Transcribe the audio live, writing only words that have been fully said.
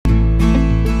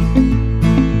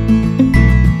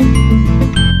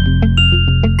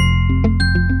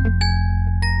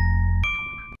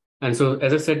And so,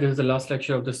 as I said, this is the last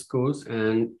lecture of this course.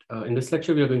 And in this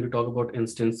lecture, we are going to talk about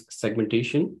instance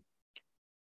segmentation.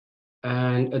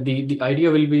 And the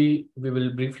idea will be, we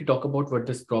will briefly talk about what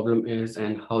this problem is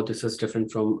and how this is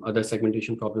different from other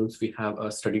segmentation problems we have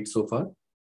studied so far.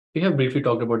 We have briefly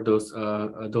talked about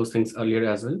those things earlier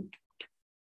as well.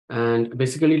 And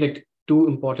basically, like, two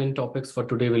important topics for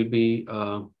today will be,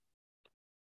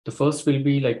 the first will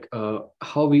be like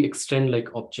how we extend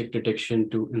like object detection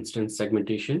to instance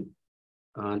segmentation.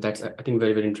 That's, I think,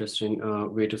 very, very interesting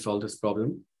way to solve this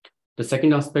problem. The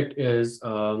second aspect is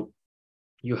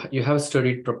you have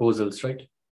studied proposals, right?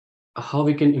 How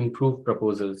we can improve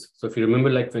proposals. So if you remember,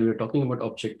 like when we were talking about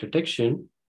object detection,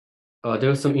 there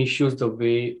were some issues the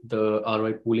way the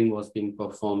ROI-Pooling was being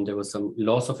performed. There was some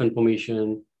loss of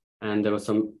information, and there was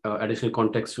some additional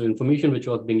contextual information which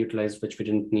was being utilized, which we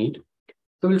didn't need.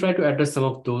 So we'll try to address some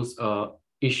of those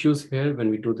issues here when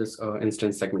we do this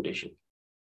instance segmentation.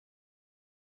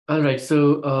 All right,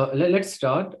 so let's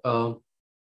start.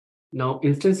 Now,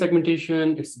 instance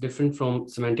segmentation, it's different from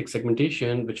semantic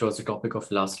segmentation, which was the topic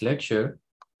of last lecture.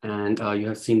 And you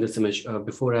have seen this image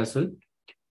before as well.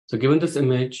 So given this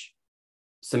image,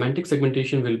 semantic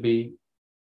segmentation will be,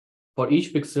 for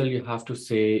each pixel, you have to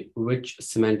say which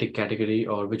semantic category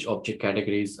or which object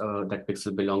categories that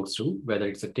pixel belongs to, whether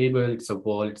it's a table, it's a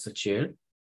wall, it's a chair.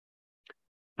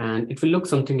 And it will look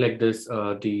something like this,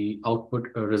 the output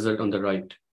result on the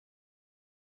right.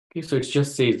 Okay, so it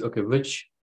just says, okay, which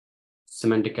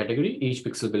semantic category each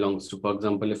pixel belongs to. For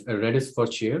example, if a red is for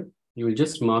chair, you will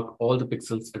just mark all the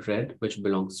pixels red which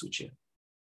belongs to chair.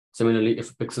 Similarly,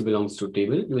 if a pixel belongs to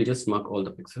table, you will just mark all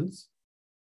the pixels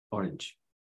orange.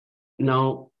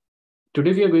 Now,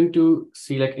 today we are going to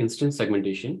see like instance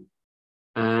segmentation,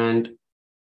 and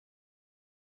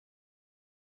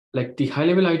like the high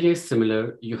level idea is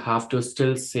similar. You have to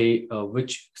still say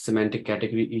which semantic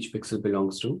category each pixel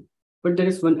belongs to. But there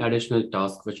is one additional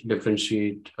task which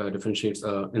differentiates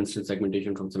instance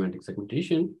segmentation from semantic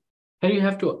segmentation.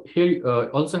 Here you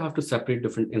also have to separate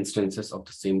different instances of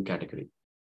the same category.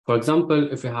 For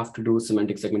example, if you have to do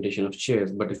semantic segmentation of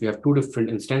chairs, but if you have two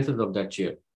different instances of that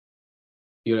chair,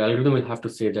 your algorithm will have to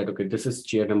say that, okay, this is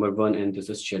chair number 1 and this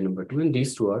is chair number 2, and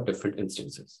these two are different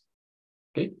instances.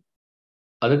 Okay.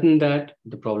 Other than that,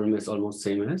 the problem is almost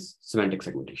same as semantic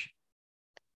segmentation.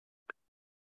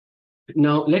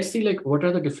 Now, let's see like what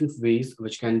are the different ways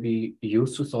which can be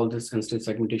used to solve this instance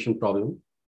segmentation problem.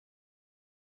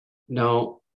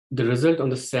 Now, the result on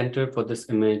the center for this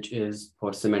image is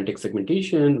for semantic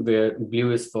segmentation, where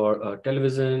blue is for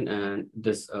television, and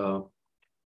this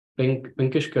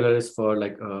pinkish color is for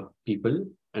like people,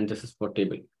 and this is for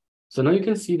table. So now you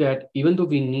can see that even though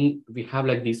we have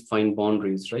like these fine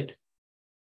boundaries, right,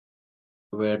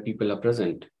 where people are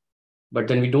present, but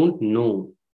then we don't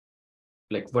know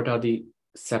like what are the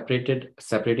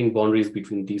separating boundaries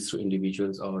between these two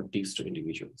individuals or these two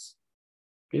individuals.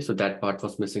 Okay, so that part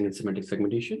was missing in semantic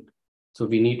segmentation. So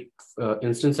we need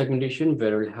instance segmentation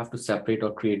where we'll have to separate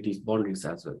or create these boundaries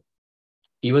as well.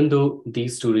 Even though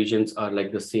these two regions are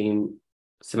like the same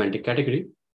semantic category,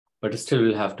 but still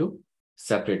we'll have to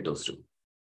separate those two.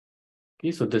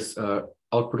 Okay, so this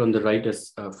output on the right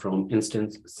is from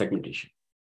instance segmentation.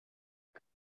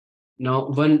 Now,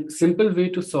 one simple way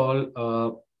to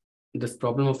solve this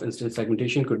problem of instance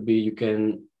segmentation could be you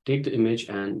can take the image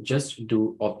and just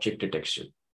do object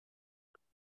detection.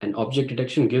 And object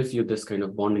detection gives you this kind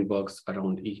of bounding box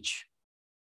around each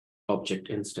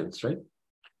object instance, right?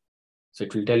 So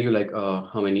it will tell you like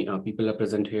how many people are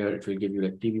present here. It will give you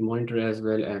like TV monitor as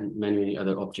well and many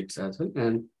other objects as well.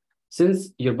 And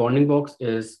since your bounding box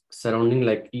is surrounding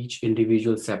like each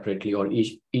individual separately or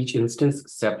each instance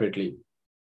separately,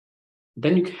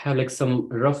 then you have like some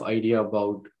rough idea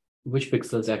about which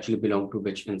pixels actually belong to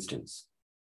which instance.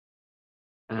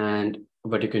 And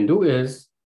what you can do is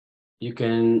you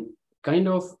can kind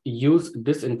of use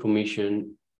this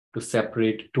information to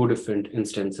separate two different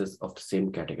instances of the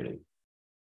same category.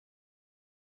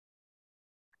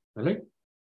 All right.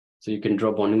 So you can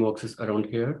draw bounding boxes around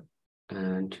here,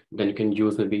 and then you can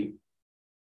use maybe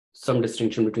some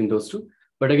distinction between those two.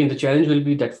 But again, the challenge will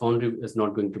be that boundary is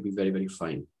not going to be very, very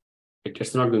fine.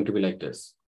 It's not going to be like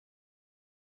this.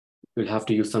 You'll have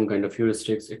to use some kind of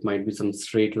heuristics. It might be some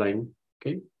straight line,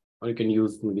 okay? Or you can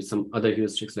use maybe some other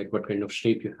heuristics, like what kind of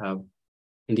shape you have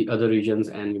in the other regions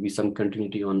and maybe some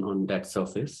continuity on that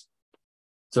surface.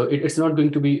 So it's not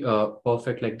going to be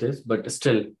perfect like this, but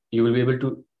still you will be able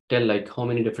to tell like how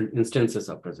many different instances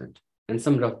are present and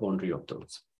some rough boundary of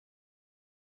those.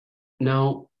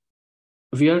 Now,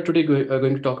 we are today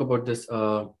going to talk about this.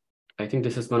 I think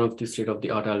this is one of the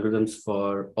state-of-the-art algorithms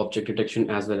for object detection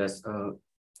as well as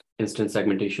instance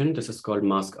segmentation. This is called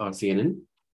mask RCNN.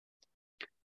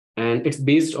 And it's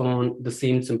based on the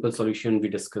same simple solution we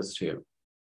discussed here.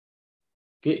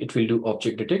 Okay, it will do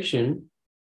object detection.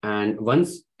 And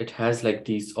once it has like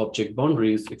these object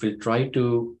boundaries, it will try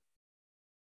to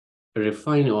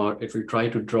refine, or it will try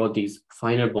to draw these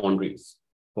finer boundaries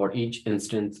for each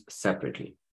instance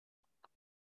separately.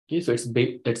 Okay, so it's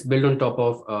built on top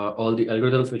of all the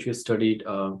algorithms which we studied,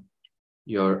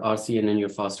 your RCNN, your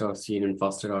faster RCNN,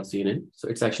 faster RCNN. So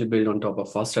it's actually built on top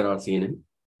of faster RCNN,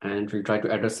 and we'll try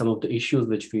to address some of the issues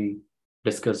which we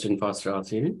discussed in faster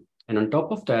RCNN. And on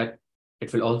top of that,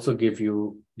 it will also give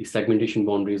you the segmentation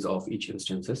boundaries of each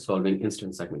instances, solving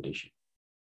instance segmentation.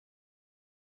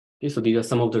 Okay, so these are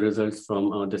some of the results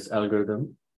from this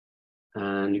algorithm.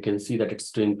 And you can see that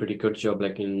it's doing pretty good job,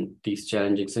 like in these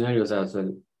challenging scenarios as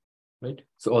well, right?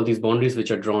 So all these boundaries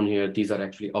which are drawn here, these are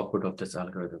actually output of this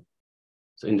algorithm.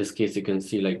 So in this case, you can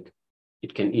see like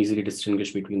it can easily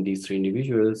distinguish between these three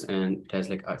individuals, and it has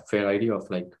like a fair idea of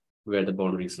like where the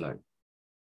boundaries lie.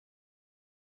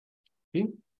 Okay.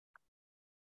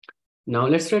 Now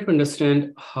let's try to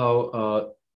understand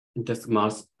how this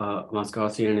mask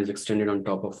RCNN is extended on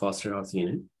top of faster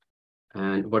RCNN,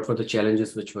 and what were the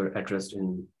challenges which were addressed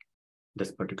in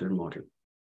this particular model.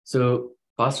 So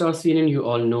faster RCNN, you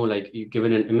all know, like you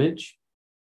given an image,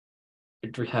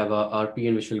 it will have a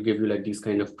RPN which will give you like these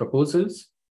kind of proposals.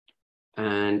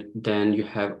 And then you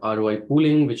have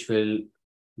ROI-Pooling, which will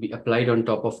be applied on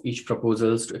top of each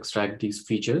proposals to extract these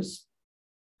features.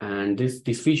 And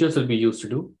these features will be used to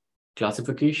do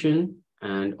classification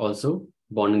and also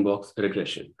bounding box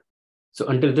regression. So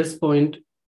until this point,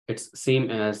 it's same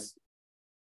as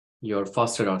your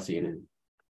faster RCNN,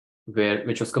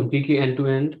 which was completely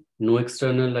end-to-end, no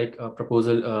external like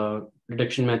proposal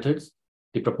detection methods.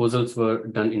 The proposals were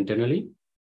done internally,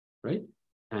 right?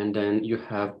 And then you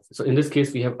have, so in this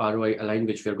case, we have ROI-Align,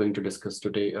 which we are going to discuss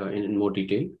today in more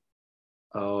detail.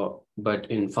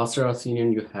 But in faster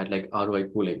RCNN, you had like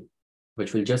ROI-Pooling,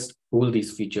 which will just pool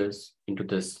these features into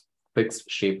this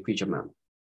fixed shape feature map.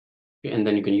 Okay, and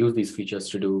then you can use these features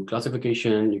to do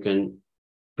classification. You can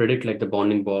predict like the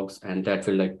bounding box, and that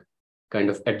will like kind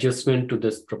of adjustment to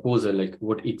this proposal, like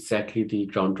what exactly the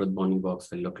ground truth bounding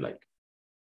box will look like.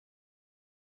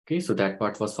 Okay, so that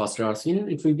part was faster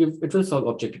RCNN. It will solve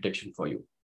object detection for you.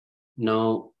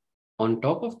 Now, on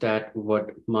top of that,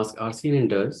 what mask RCNN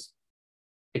does,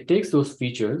 it takes those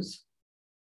features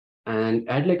and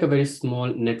add like a very small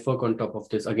network on top of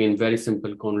this, again, very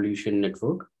simple convolution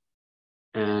network.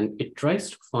 And it tries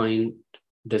to find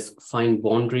this fine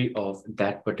boundary of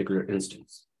that particular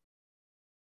instance.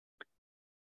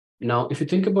 Now, if you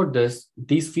think about this,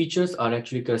 these features are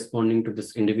actually corresponding to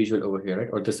this individual over here, right?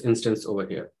 Or this instance over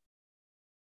here.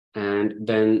 And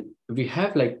then we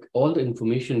have like all the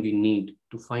information we need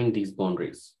to find these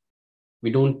boundaries.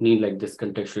 We don't need like this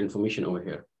contextual information over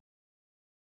here.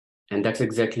 And that's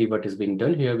exactly what is being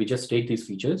done here. We just take these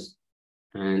features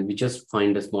and we just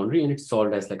find this boundary, and it's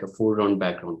solved as like a 4-round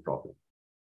background problem.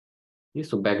 Okay,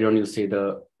 so background, you say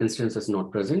the instance is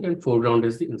not present, and foreground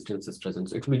is the instance is present.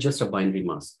 So it will be just a binary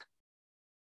mask,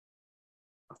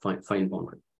 a fine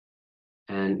boundary.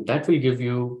 And that will give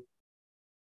you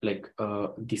like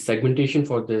the segmentation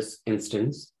for this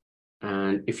instance.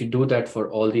 And if you do that for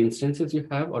all the instances you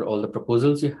have, or all the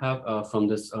proposals you have from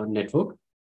this network,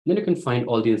 then you can find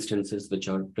all the instances which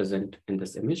are present in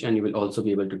this image. And you will also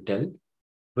be able to tell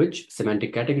which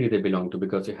semantic category they belong to,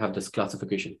 because you have this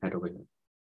classification head over here.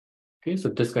 Okay, so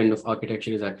this kind of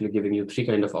architecture is actually giving you 3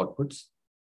 kind of outputs.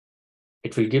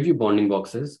 It will give you bounding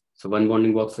boxes. So one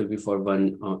bounding box will be for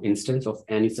one instance of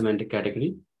any semantic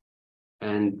category.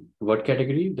 And what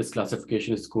category this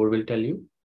classification score will tell you.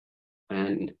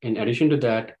 And in addition to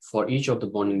that, for each of the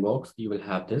bounding box, you will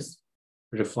have this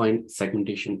refined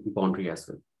segmentation boundary as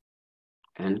well.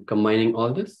 And combining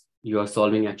all this, you are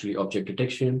solving actually object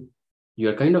detection. You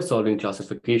are kind of solving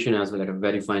classification as well at a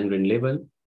very fine-grained level.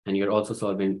 And you're also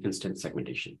solving instance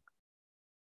segmentation.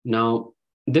 Now,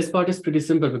 this part is pretty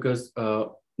simple because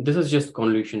this is just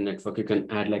convolution network. You can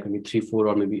add like maybe 3, 4,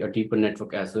 or maybe a deeper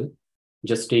network as well.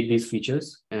 Just take these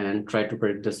features and try to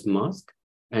predict this mask.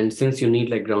 And since you need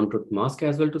like ground truth mask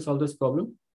as well to solve this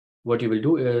problem, what you will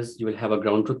do is you will have a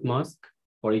ground truth mask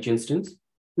for each instance.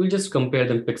 You'll just compare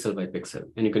them pixel by pixel,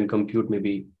 and you can compute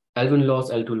maybe L1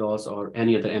 loss, L2 loss, or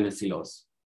any other MSE loss,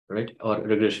 right? Or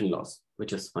regression loss,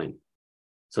 which is fine.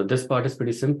 So this part is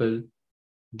pretty simple.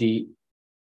 The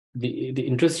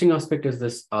interesting aspect is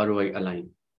this ROI-Align.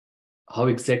 How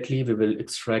exactly we will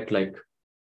extract like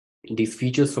these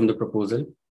features from the proposal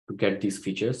to get these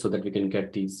features so that we can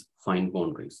get these fine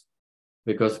boundaries.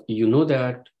 Because you know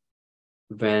that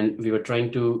when we were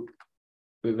trying to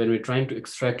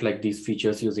extract like these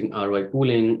features using ROI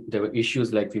pooling, there were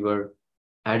issues like we were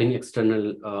adding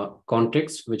external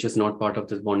context, which is not part of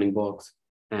this bounding box.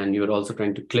 And you're also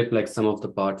trying to clip like some of the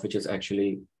part, which is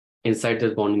actually inside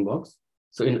this bounding box.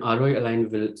 So in ROI-Align,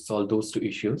 we'll solve those two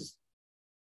issues.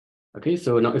 Okay,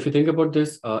 so now if you think about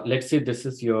this, let's say this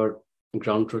is your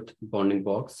ground truth bounding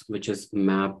box, which is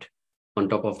mapped on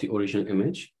top of the original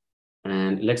image.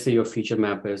 And let's say your feature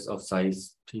map is of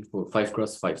size 3, 4, 5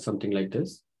 cross 5, something like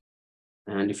this.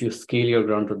 And if you scale your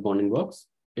ground truth bounding box,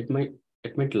 it might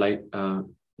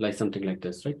lie something like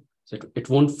this, right? So it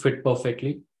won't fit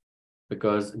perfectly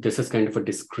because this is kind of a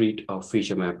discrete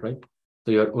feature map, right?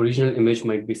 So your original image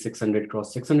might be 600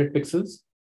 cross 600 pixels,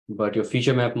 but your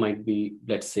feature map might be,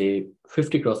 let's say,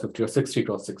 50 cross 50 or 60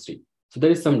 cross 60. So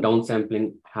there is some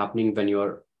downsampling happening when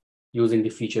you're using the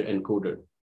feature encoder.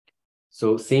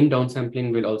 So same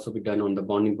downsampling will also be done on the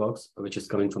bounding box, which is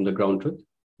coming from the ground truth.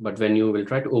 But when you will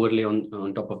try to overlay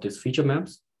on top of these feature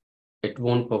maps, it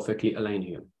won't perfectly align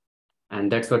here. And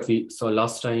that's what we saw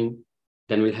last time.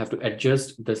 Then we'll have to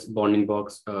adjust this bounding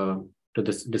box to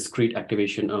this discrete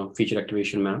activation, feature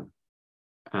activation map.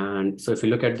 And so if you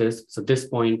look at this, so this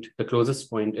point, the closest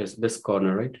point is this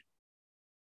corner, right?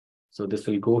 So this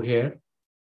will go here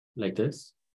like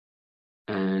this.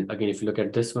 And again, if you look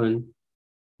at this one,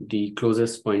 the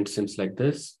closest point seems like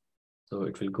this. So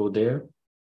it will go there.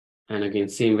 And again,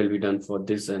 same will be done for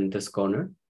this and this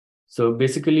corner. So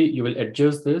basically you will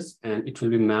adjust this and it will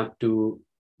be mapped to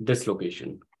this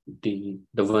location, the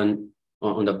one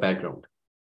on the background,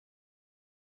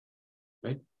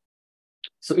 right?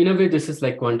 So in a way, this is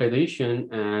like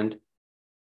quantization. And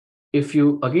if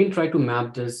you again try to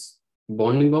map this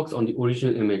bounding box on the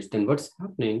original image, then what's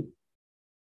happening?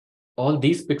 All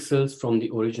these pixels from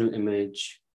the original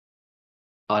image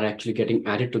are actually getting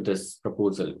added to this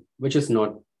proposal, which is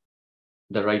not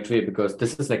the right way because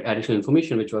this is like additional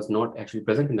information which was not actually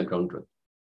present in the ground truth.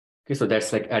 Okay, so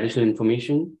that's like additional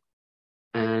information.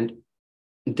 And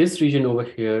this region over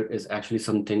here is actually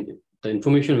something, the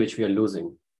information which we are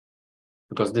losing,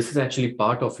 because this is actually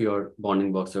part of your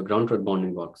bounding box, your ground truth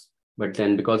bounding box. But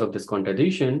then because of this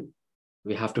quantization,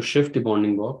 we have to shift the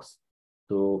bounding box.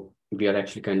 So we are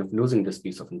actually kind of losing this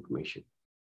piece of information.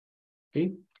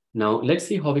 Okay, now let's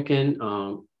see how we can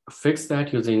fix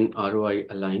that using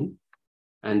ROI-Align.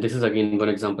 And this is again one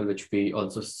example which we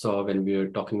also saw when we were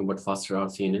talking about faster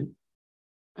RCNN.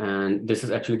 And this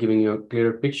is actually giving you a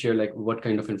clearer picture, like what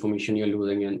kind of information you're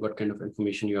losing and what kind of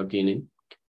information you are gaining.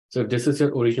 So if this is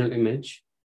your original image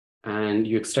and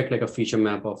you extract like a feature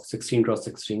map of 16 cross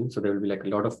 16, so there will be like a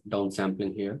lot of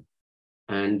downsampling here.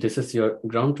 And this is your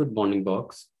ground truth bounding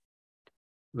box,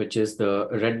 which is the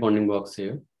red bounding box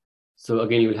here. So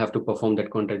again, you will have to perform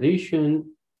that quantization.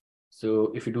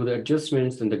 So if you do the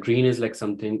adjustments, then the green is like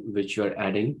something which you are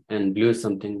adding and blue is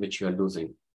something which you are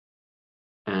losing.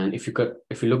 And if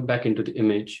you look back into the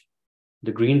image,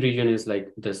 the green region is like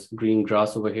this green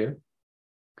grass over here,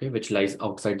 okay, which lies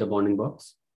outside the bounding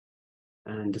box.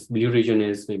 And this blue region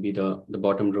is maybe the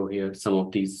bottom row here, some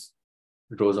of these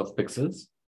rows of pixels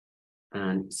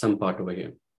and some part over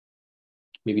here.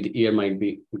 Maybe the ear might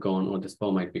be gone or this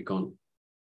paw might be gone.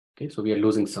 Okay, so we are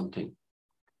losing something.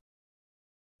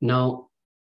 Now,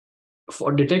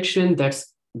 for detection,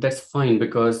 that's fine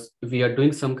because we are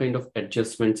doing some kind of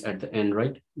adjustments at the end,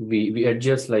 right? We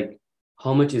adjust like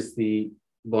how much is the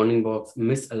bounding box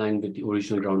misaligned with the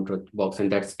original ground truth box,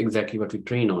 and that's exactly what we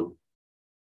train on.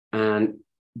 And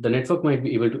the network might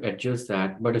be able to adjust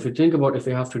that. But if you think about if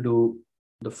you have to do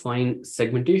the fine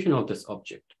segmentation of this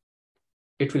object,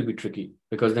 it will be tricky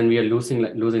because then we are losing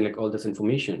like all this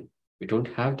information. We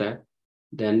don't have that,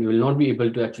 then we will not be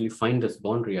able to actually find this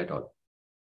boundary at all.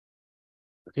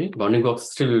 Okay, bounding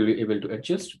box still will be able to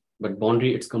adjust, but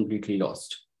boundary, it's completely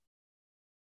lost.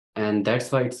 And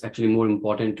that's why it's actually more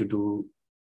important to do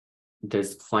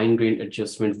this fine-grained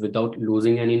adjustment without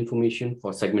losing any information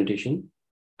for segmentation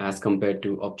as compared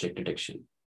to object detection.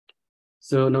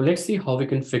 So now let's see how we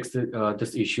can fix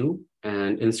this issue.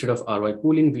 And instead of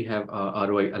ROI-Pooling, we have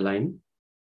ROI-Align.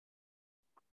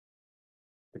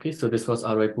 Okay, so this was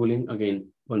ROI-Pooling. Again,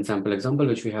 one sample example,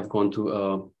 which we have gone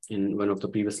through in one of the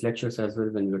previous lectures as well,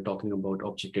 when we were talking about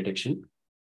object detection.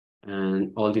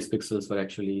 And all these pixels were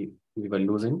actually, we were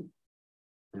losing.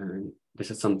 And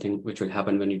this is something which will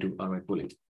happen when you do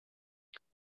ROI-Pooling.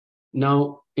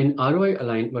 Now, in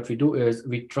ROI-Align, what we do is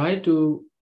we try to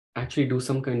actually do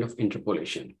some kind of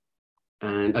interpolation.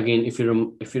 And again, if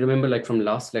you remember, like from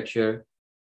last lecture,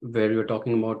 where we were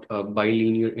talking about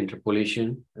bilinear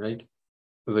interpolation, right?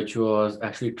 Which was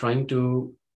actually trying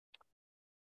to,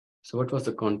 so what was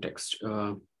the context?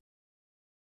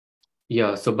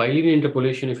 Yeah, so bilinear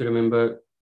interpolation, if you remember,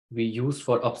 we use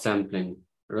for upsampling,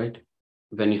 right?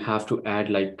 When you have to add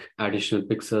like additional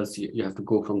pixels, you have to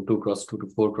go from 2x2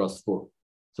 to 4x4.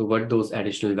 So what those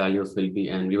additional values will be,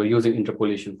 and we were using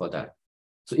interpolation for that.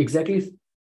 So exactly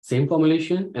same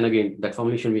formulation. And again, that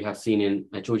formulation we have seen in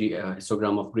HOG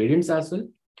histogram of gradients as well.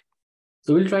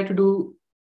 So we'll try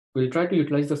to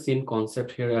utilize the same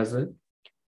concept here as well.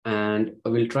 And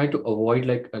we'll try to avoid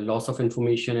like a loss of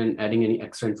information and adding any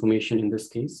extra information in this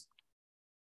case.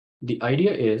 The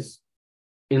idea is,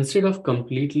 instead of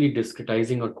completely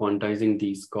discretizing or quantizing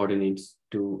these coordinates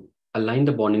to align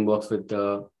the bounding box with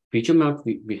the feature map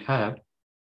we have,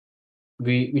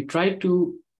 we try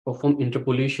to perform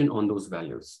interpolation on those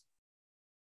values.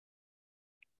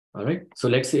 All right. So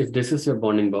let's say if this is your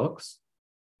bounding box,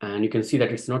 and you can see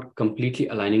that it's not completely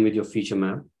aligning with your feature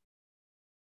map.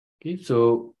 Okay.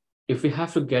 So if we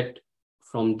have to get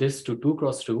from this to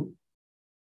 2x2,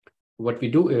 what we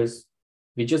do is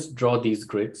we just draw these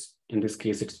grids. In this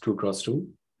case, it's 2x2.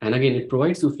 And again, it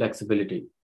provides you flexibility.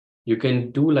 You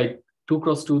can do like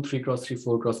 2x2, 3x3,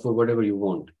 4x4, whatever you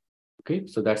want. Okay,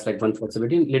 so that's like one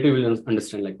flexibility. And later we'll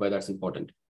understand like why that's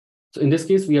important. So in this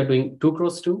case, we are doing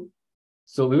 2x2.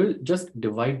 So we will just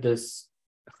divide this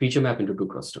feature map into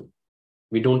 2x2.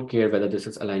 We don't care whether this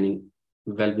is aligning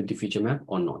well with the feature map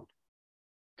or not.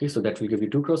 Okay, so that will give you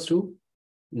 2x2.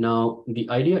 Now, the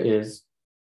idea is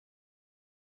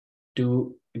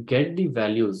to get the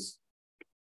values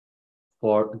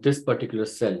for this particular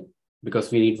cell,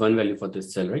 because we need one value for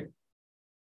this cell, right?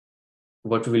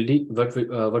 What we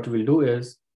will do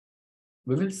is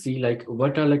we will see like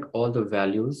what are like all the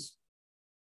values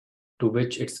to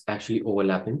which it's actually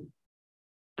overlapping,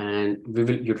 and we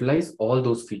will utilize all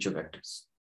those feature vectors.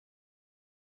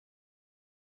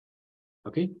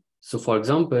 Okay, so for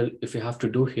example, if you have to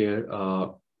do here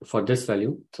for this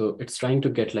value, so it's trying to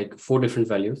get like 4 different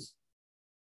values,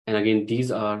 and again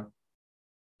these are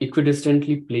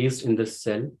equidistantly placed in this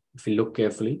cell. If you look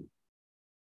carefully,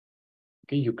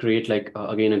 okay, you create like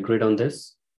again a grid on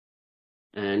this,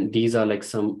 and these are like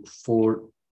some 4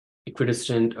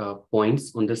 equidistant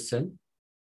points on this cell.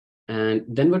 And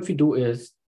then what we do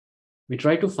is we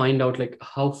try to find out like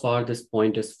how far this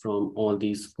point is from all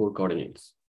these 4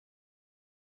 coordinates.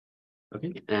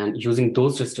 Okay, and using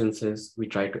those distances, we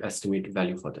try to estimate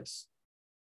value for this.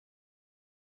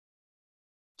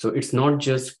 So it's not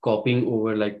just copying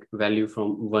over like value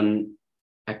from one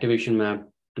activation map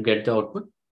to get the output,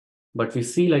 but we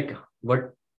see like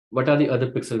what are the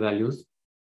other pixel values,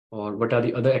 or what are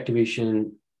the other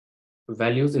activation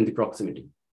values in the proximity.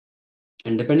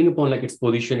 And depending upon like its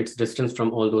position, its distance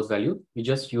from all those values, we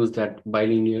just use that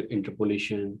bilinear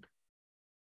interpolation,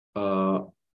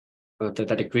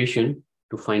 that equation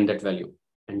to find that value,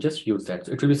 and just use that.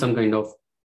 So it will be some kind of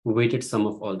weighted sum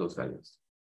of all those values.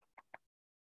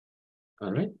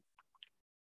 All right.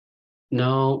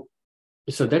 Now,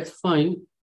 so that's fine.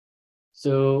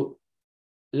 So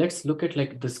let's look at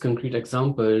like this concrete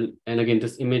example. And again,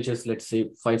 this image is, let's say,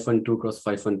 512 cross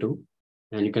 512.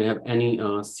 And you can have any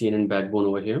CNN backbone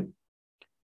over here.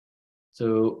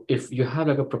 So if you have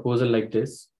like a proposal like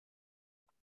this,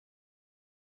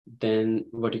 then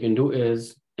what you can do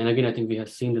is, and again, I think we have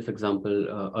seen this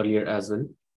example earlier as well.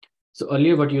 So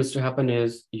earlier what used to happen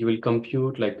is you will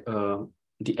compute like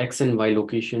the X and Y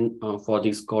location for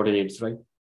these coordinates, right?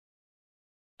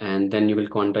 And then you will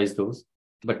quantize those.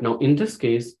 But now in this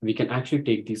case, we can actually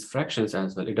take these fractions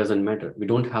as well. It doesn't matter. We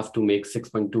don't have to make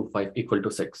 6.25 equal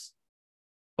to 6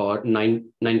 or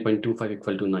 9.25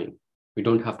 equal to 9. We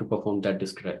don't have to perform that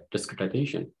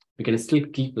discretization. We can still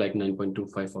keep like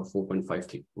 9.25 or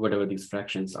 4.53, whatever these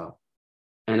fractions are.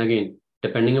 And again,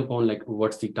 depending upon like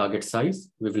what's the target size,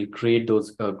 we will create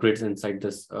those grids inside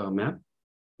this map.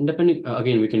 And depending,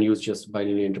 again, we can use just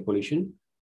bilinear interpolation,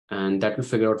 and that will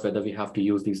figure out whether we have to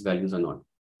use these values or not.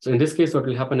 So in this case, what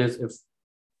will happen is if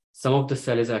some of the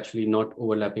cell is actually not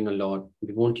overlapping a lot,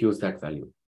 we won't use that value.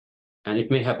 And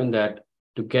it may happen that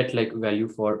to get like value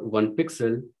for 1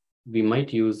 pixel, we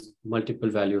might use multiple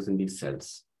values in these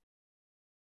cells.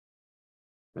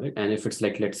 Right? And if it's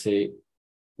like, let's say,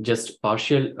 just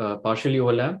partially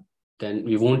overlap, then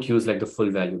we won't use like the full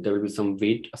value. There will be some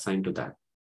weight assigned to that.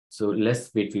 So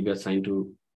less weight will be assigned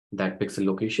to that pixel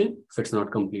location if it's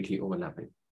not completely overlapping.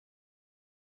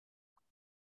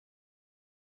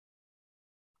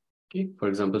 Okay, for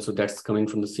example, so that's coming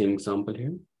from the same example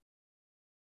here.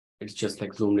 It's just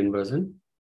like zoomed in version.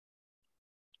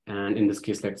 And in this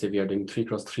case, let's say we are doing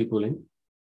 3x3 pooling.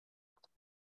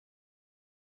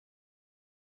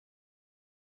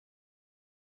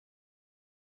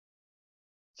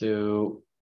 So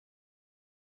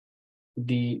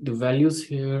the values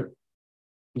here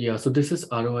Yeah, so this is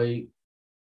ROI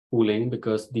pooling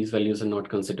because these values are not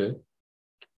considered.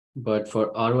 But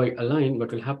for ROI-Align,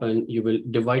 what will happen, you will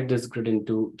divide this grid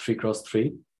into 3 cross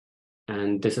 3.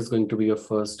 And this is going to be your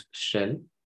first cell.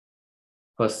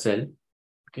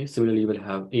 Okay, similarly, you will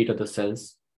have 8 other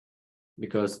cells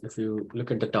because if you look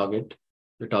at the target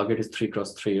is 3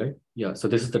 cross 3, right? Yeah, so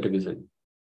this is the division.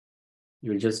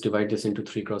 You will just divide this into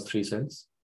 3 cross 3 cells.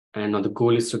 And now the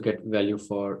goal is to get value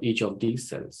for each of these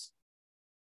cells,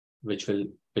 which we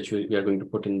are going to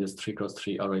put in this 3 cross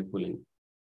 3 ROI-Pooling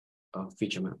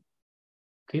feature map.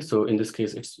 Okay, so in this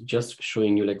case, it's just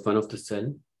showing you like one of the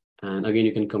cell. And again,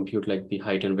 you can compute like the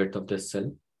height and width of this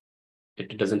cell.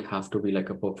 It doesn't have to be like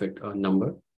a perfect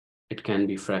number. It can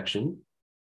be fraction.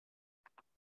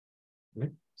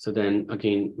 Right? So then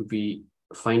again, we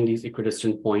find these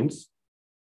equidistant points.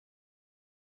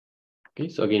 Okay,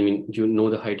 so again, I mean, you know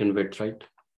the height and width, right?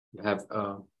 You have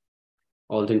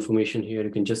all the information here. You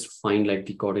can just find like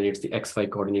the coordinates, the XY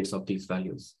coordinates of these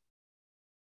values.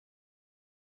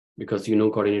 Because you know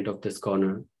coordinate of this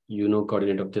corner, you know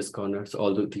coordinate of this corner. So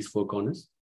all these 4 corners.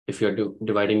 If you're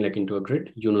dividing like into a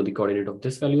grid, you know the coordinate of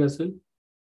this value as well,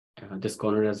 this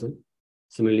corner as well.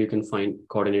 Similarly, you can find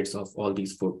coordinates of all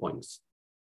these 4 points.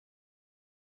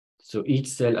 So each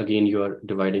cell, again, you are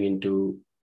dividing into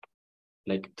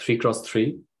like 3 cross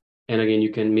 3. And again,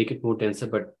 you can make it more denser,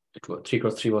 but 3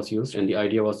 cross 3 was used. And the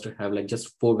idea was to have like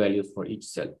just 4 values for each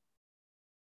cell.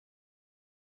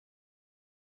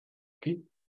 Okay.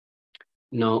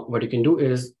 Now, what you can do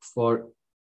is for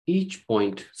each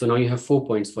point, so now you have 4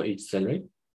 points for each cell, right?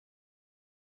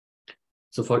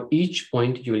 So for each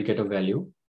point, you will get a value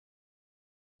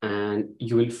and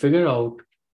you will figure out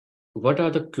what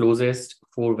are the closest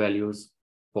 4 values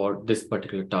for this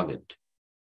particular target.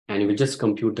 And you will just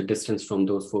compute the distance from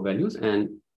those 4 values and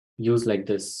use like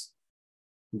this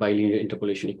bilinear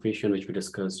interpolation equation, which we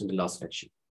discussed in the last lecture.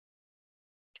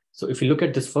 So if you look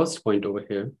at this first point over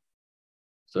here,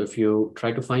 so if you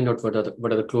try to find out what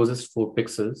are the closest 4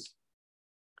 pixels,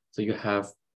 so you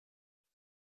have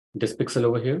this pixel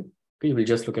over here. Okay, you will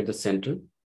just look at the center.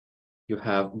 You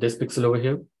have this pixel over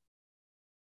here.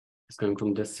 It's coming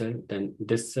from this cell, then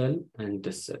this cell, and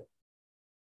this cell.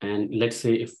 And let's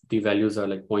say if the values are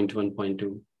like 0.1,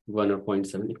 0.2, 1, or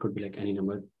 0.7, it could be like any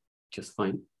number, just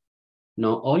fine.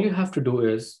 Now, all you have to do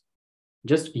is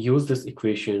just use this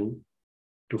equation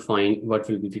to find what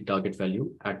will be the target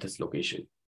value at this location.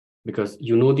 Because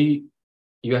you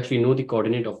actually know the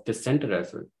coordinate of this center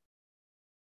as well.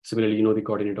 Similarly, you know the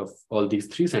coordinate of all these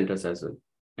 3 centers as well.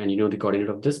 And you know the coordinate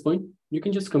of this point. You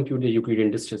can just compute the Euclidean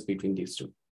distance between these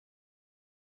 2.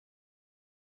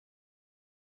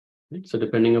 Right? So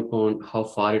depending upon how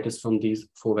far it is from these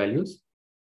 4 values,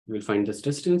 you will find this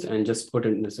distance and just put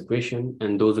it in this equation.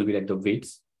 And those will be like the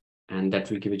weights. And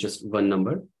that will give you just one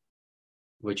number,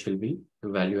 which will be the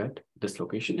value at this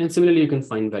location. And similarly, you can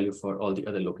find value for all the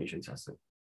other locations as well.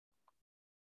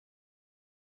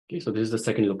 Okay, so this is the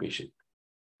second location.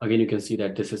 Again, you can see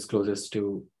that this is closest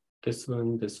to this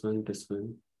one, this one, this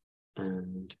one,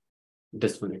 and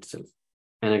this one itself.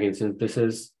 And again, since this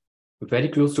is very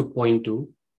close to 0.2,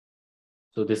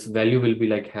 so this value will be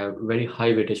like have very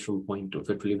high weightage from 0.2.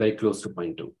 So it will be very close to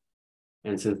 0.2.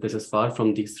 And since this is far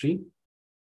from these 3,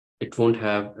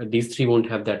 these 3 won't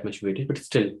have that much weightage, but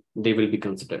still they will be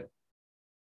considered.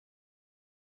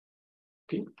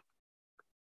 Okay.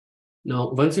 Now,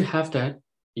 once you have that,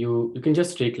 you can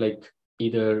just take like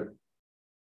either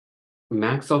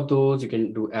max of those, you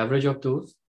can do average of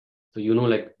those. So you know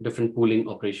like different pooling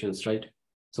operations, right?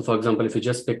 So for example, if you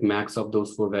just pick max of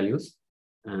those 4 values,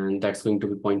 and that's going to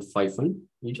be 0.51,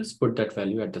 you just put that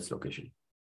value at this location.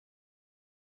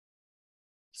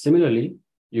 Similarly,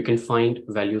 you can find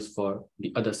values for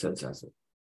the other cells as well.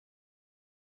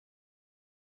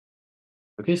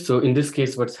 Okay, so in this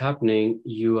case, what's happening,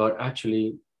 you are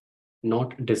actually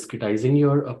not discretizing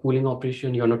your pooling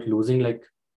operation. You're not losing like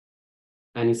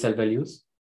any cell values.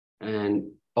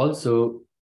 And also,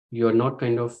 you're not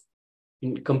kind of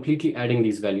completely adding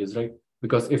these values, right?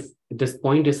 Because if this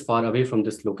point is far away from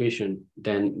this location,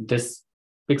 then this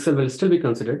pixel will still be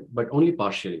considered, but only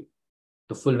partially.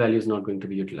 The full value is not going to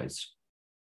be utilized.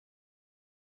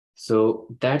 So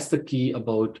that's the key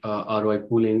about ROI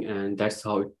pooling, and that's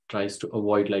how it tries to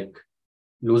avoid like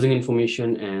losing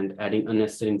information and adding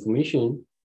unnecessary information,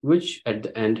 which at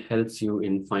the end helps you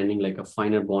in finding like a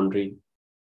finer boundary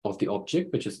of the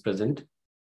object which is present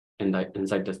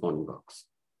inside this bounding box.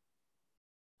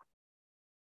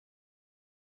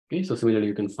 Okay, so similarly,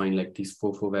 you can find like these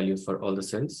 4 values for all the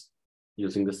cells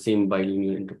using the same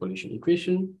bilinear interpolation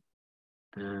equation.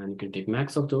 And you can take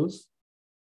max of those.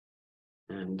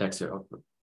 And that's your output.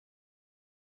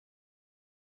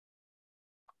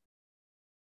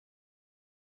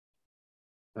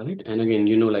 All right. And again,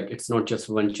 like it's not just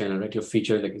one channel, right? Your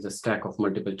feature like is a stack of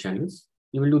multiple channels.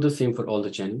 You will do the same for all the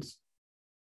channels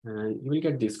and you will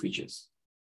get these features.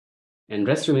 And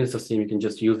rest remains the same. You can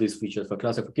just use these features for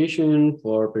classification,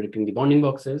 for predicting the bounding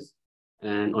boxes.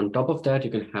 And on top of that, you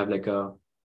can have like a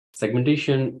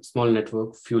segmentation, small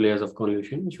network, few layers of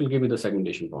convolution, which will give you the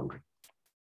segmentation boundary.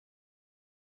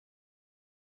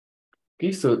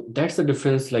 Okay, so that's the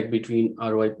difference like between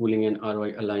ROI-Pooling and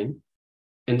ROI-Align.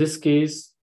 In this case,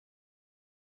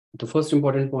 the first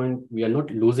important point, we are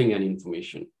not losing any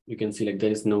information. You can see like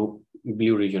there is no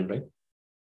blue region, right?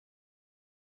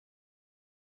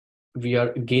 We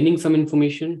are gaining some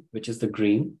information, which is the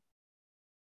green,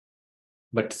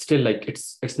 but still like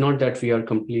it's not that we are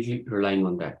completely relying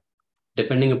on that.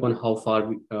 Depending upon how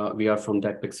far we are from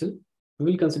that pixel,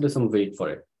 we will consider some weight for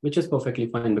it, which is perfectly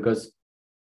fine because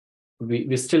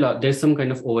we still are, there's some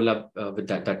kind of overlap with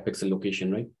that pixel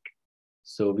location, right?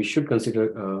 So we should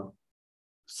consider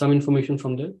some information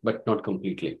from there, but not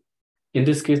completely. In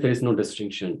this case, there is no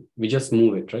distinction. We just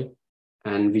move it, right?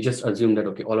 And we just assume that,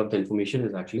 okay, all of the information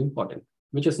is actually important,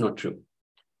 which is not true.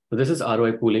 So this is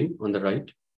ROI-Pooling on the right.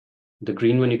 The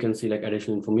green one, you can see like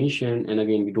additional information. And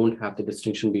again, we don't have the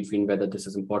distinction between whether this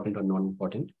is important or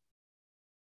non-important.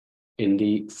 In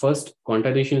the first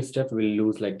quantization step, we'll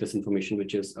lose like this information,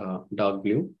 which is dark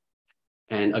blue.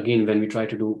 And again, when we try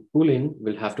to do pooling,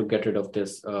 we'll have to get rid of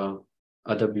this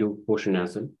other blue portion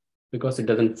as well, because it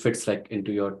doesn't fit like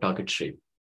into your target shape.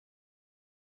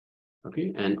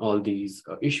 Okay, and all these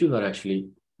issues are actually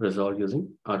resolved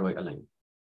using ROI-Align.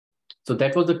 So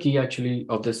that was the key actually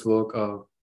of this work,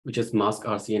 which is mask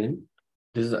RCNN.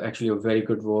 This is actually a very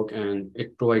good work and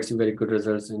it provides you very good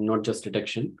results in not just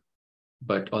detection,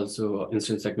 but also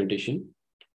instance segmentation.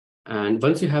 And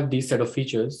once you have these set of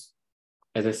features,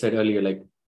 as I said earlier, like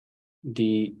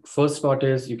the first part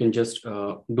is you can just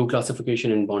do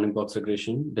classification in bounding box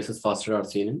regression. This is faster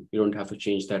RCNN. You don't have to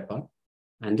change that part.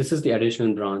 And this is the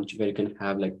additional branch where you can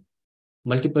have like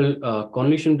multiple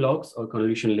convolution blocks or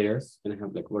convolution layers. You can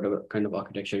have like whatever kind of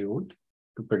architecture you want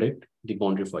to predict the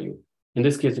boundary for you. In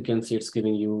this case, you can see it's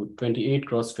giving you 28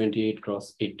 cross 28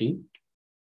 cross 80.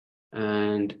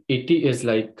 And 80 is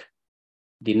like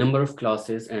the number of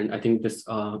classes. And I think this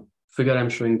figure I'm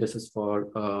showing, this is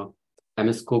for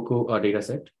MS COCO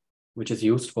dataset, which is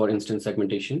used for instance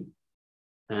segmentation.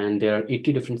 And there are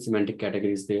 80 different semantic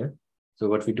categories there. So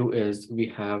what we do is we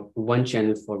have one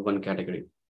channel for one category.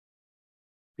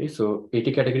 Okay, so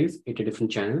 80 categories, 80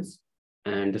 different channels,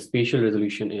 and the spatial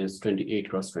resolution is 28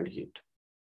 cross 28.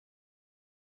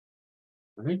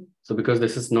 All right. So because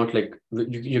this is not like,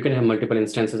 you can have multiple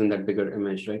instances in that bigger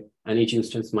image, right? And each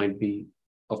instance might be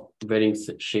of varying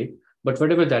shape, but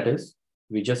whatever that is,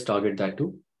 we just target that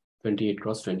to 28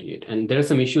 cross 28. And there are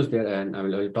some issues there, and I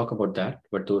will talk about that,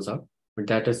 what those are, but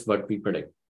that is what we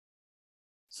predict.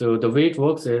 So the way it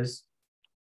works is,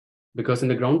 because in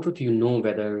the ground truth, you know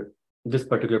whether this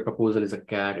particular proposal is a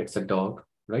cat, it's a dog,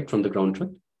 right, from the ground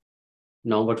truth.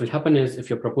 Now, what will happen is if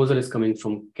your proposal is coming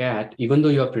from cat, even though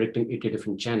you are predicting 80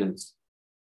 different channels,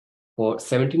 for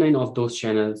 79 of those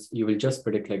channels, you will just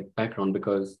predict like background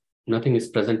because nothing is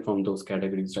present from those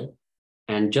categories, right?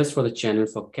 And just for the channel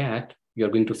for cat, you're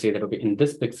going to say that, okay, in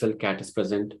this pixel, cat is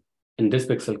present. In this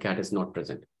pixel, cat is not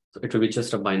present. So it will be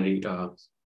just a binary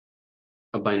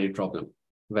problem,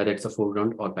 whether it's a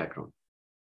foreground or background.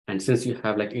 And since you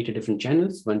have like 80 different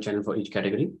channels, one channel for each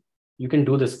category, you can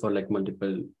do this for like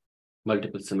multiple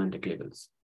semantic labels.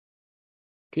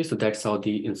 Okay, so that's how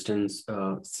the instance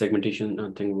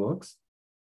segmentation thing works.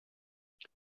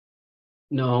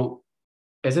 Now,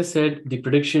 as I said, the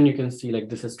prediction, you can see like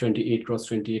this is 28 cross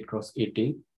 28 cross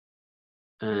 80.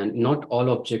 And not all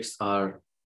objects are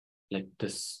like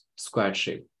this square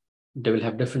shape. They will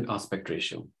have different aspect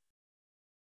ratio.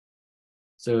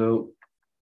 So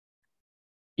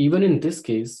even in this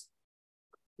case,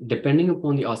 depending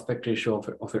upon the aspect ratio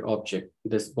of your object,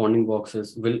 this bounding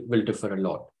boxes will differ a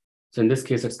lot. So in this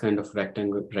case, it's kind of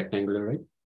rectangular, right?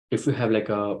 If you have like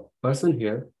a person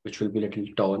here, which will be a little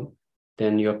tall,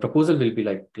 then your proposal will be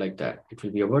like that. It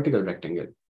will be a vertical rectangle.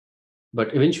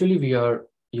 But eventually we are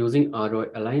using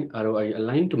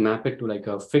ROI-Align to map it to like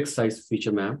a fixed size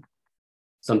feature map,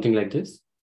 something like this.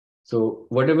 So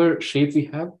whatever shape we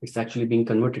have, it's actually being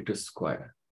converted to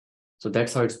square. So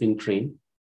that's how it's being trained.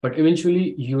 But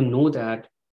eventually, you know that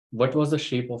what was the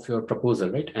shape of your proposal,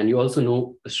 right? And you also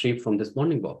know the shape from this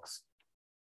bounding box.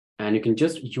 And you can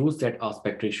just use that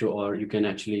aspect ratio, or you can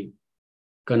actually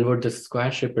convert the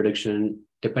square shape prediction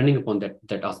depending upon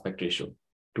that aspect ratio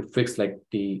to fix like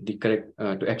the correct,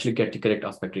 to actually get the correct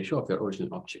aspect ratio of your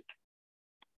original object.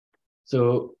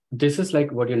 So this is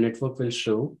like what your network will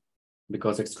show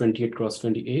because it's 28 cross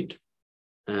 28,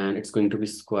 and it's going to be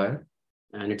square.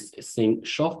 And it's saying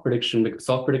soft prediction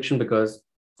because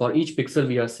for each pixel,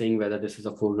 we are saying whether this is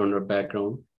a foreground or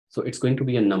background. So it's going to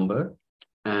be a number.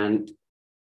 And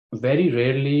very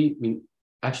rarely,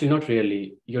 actually not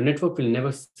rarely, your network will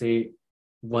never say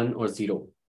 1 or 0,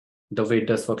 the way it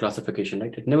does for classification,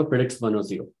 right? It never predicts 1 or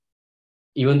 0,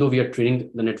 even though we are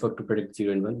training the network to predict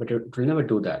 0 and 1, but it will never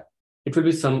do that. It will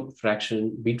be some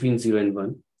fraction between 0 and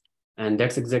 1. And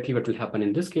that's exactly what will happen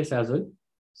in this case as well.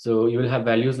 So you will have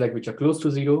values like which are close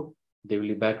to 0, they will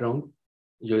be background.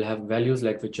 You'll have values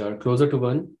like which are closer to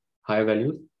 1, higher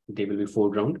values, they will be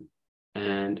foreground.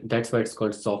 And that's why it's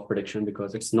called soft prediction,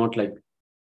 because it's not like,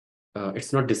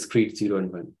 it's not discrete 0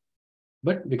 and 1.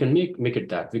 But we can make it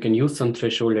that. We can use some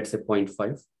threshold, let's say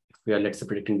 0.5. If we are, let's say,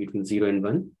 predicting between 0 and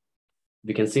 1,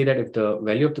 we can say that if the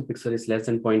value of the pixel is less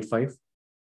than 0.5,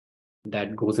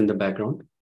 that goes in the background.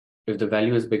 If the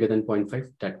value is bigger than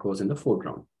 0.5, that goes in the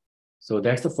foreground. So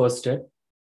that's the first step.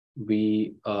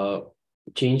 We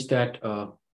change that.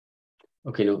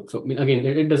 Okay, no. So again,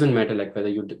 it doesn't matter like whether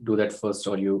you do that first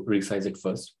or you resize it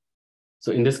first.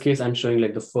 So in this case, I'm showing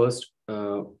like the first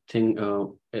thing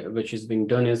which is being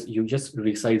done is you just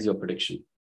resize your prediction,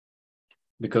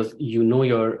 because you know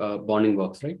your bounding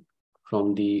box, right?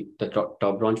 From the top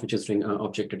branch, which is doing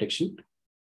object detection.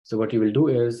 So what you will do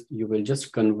is you will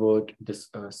just convert this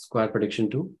square prediction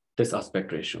to this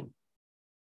aspect ratio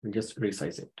and just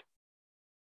resize it.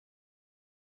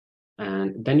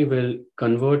 And then you will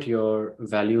convert your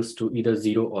values to either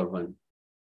 0 or 1.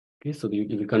 Okay, so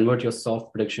you will convert your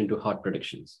soft prediction to hard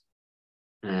predictions.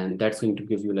 And that's going to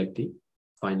give you like the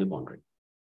final boundary.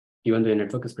 Even though your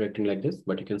network is predicting like this,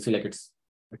 but you can see like it's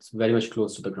very much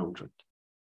close to the ground truth.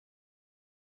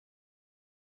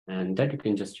 And that you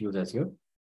can just use as your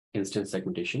instance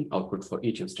segmentation output for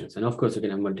each instance. And of course, you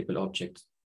can have multiple objects.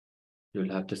 You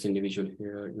will have this individual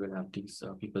here. You will have these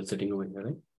people sitting over here,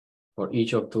 right? For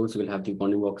each of those, you will have the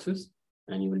bounding boxes,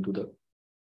 and you will do the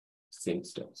same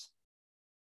steps.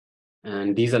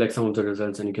 And these are like some of the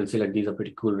results, and you can see like these are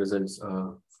pretty cool results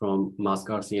from mask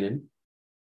RCNN,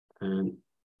 and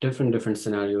different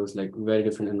scenarios, like very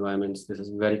different environments. This is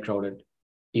very crowded.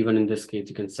 Even in this case,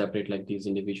 you can separate like these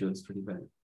individuals pretty well.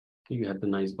 Okay, you have the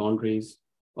nice boundaries.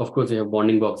 Of course, you have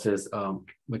bounding boxes,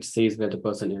 which says where the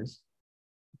person is,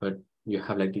 but you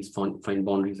have like these fine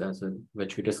boundaries as well,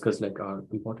 which we discussed like are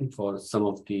important for some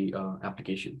of the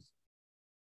applications.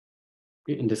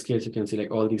 Okay, in this case, you can see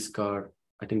like all these cars,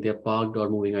 I think they're parked or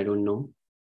moving, I don't know.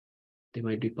 They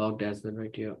might be parked as well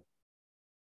right here.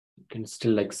 You can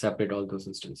still like separate all those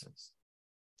instances.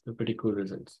 So pretty cool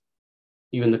results.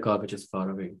 Even the car which is far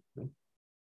away, right?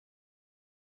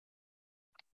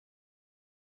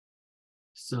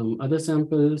 Some other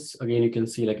samples, again, you can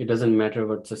see like it doesn't matter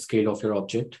what's the scale of your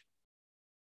object.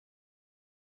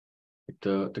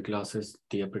 The glasses,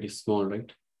 they are pretty small,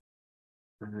 right?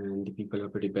 And the people are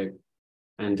pretty big.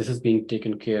 And this is being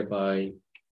taken care by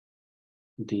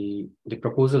the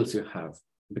proposals you have,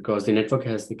 because the network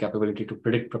has the capability to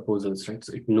predict proposals, right?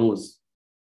 So it knows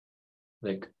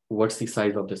like what's the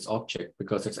size of this object,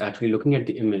 because it's actually looking at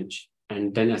the image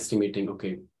and then estimating,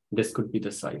 okay, this could be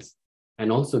the size.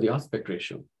 And also the aspect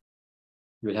ratio.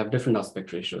 You'll have different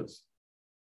aspect ratios.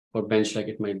 For bench, like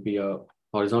it might be a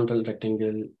horizontal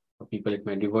rectangle. For people, it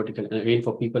might be vertical. And again,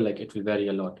 for people, like it will vary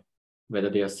a lot,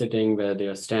 whether they are sitting, whether they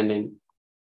are standing.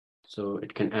 So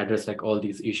it can address like all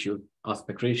these issues: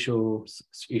 aspect ratio,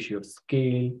 issue of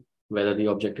scale, whether the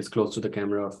object is close to the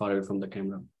camera or far away from the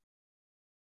camera.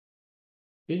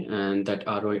 Okay, and that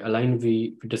ROI-Align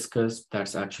we discussed,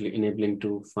 that's actually enabling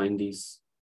to find these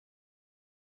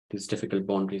difficult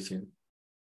boundaries here,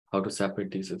 how to separate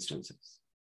these instances.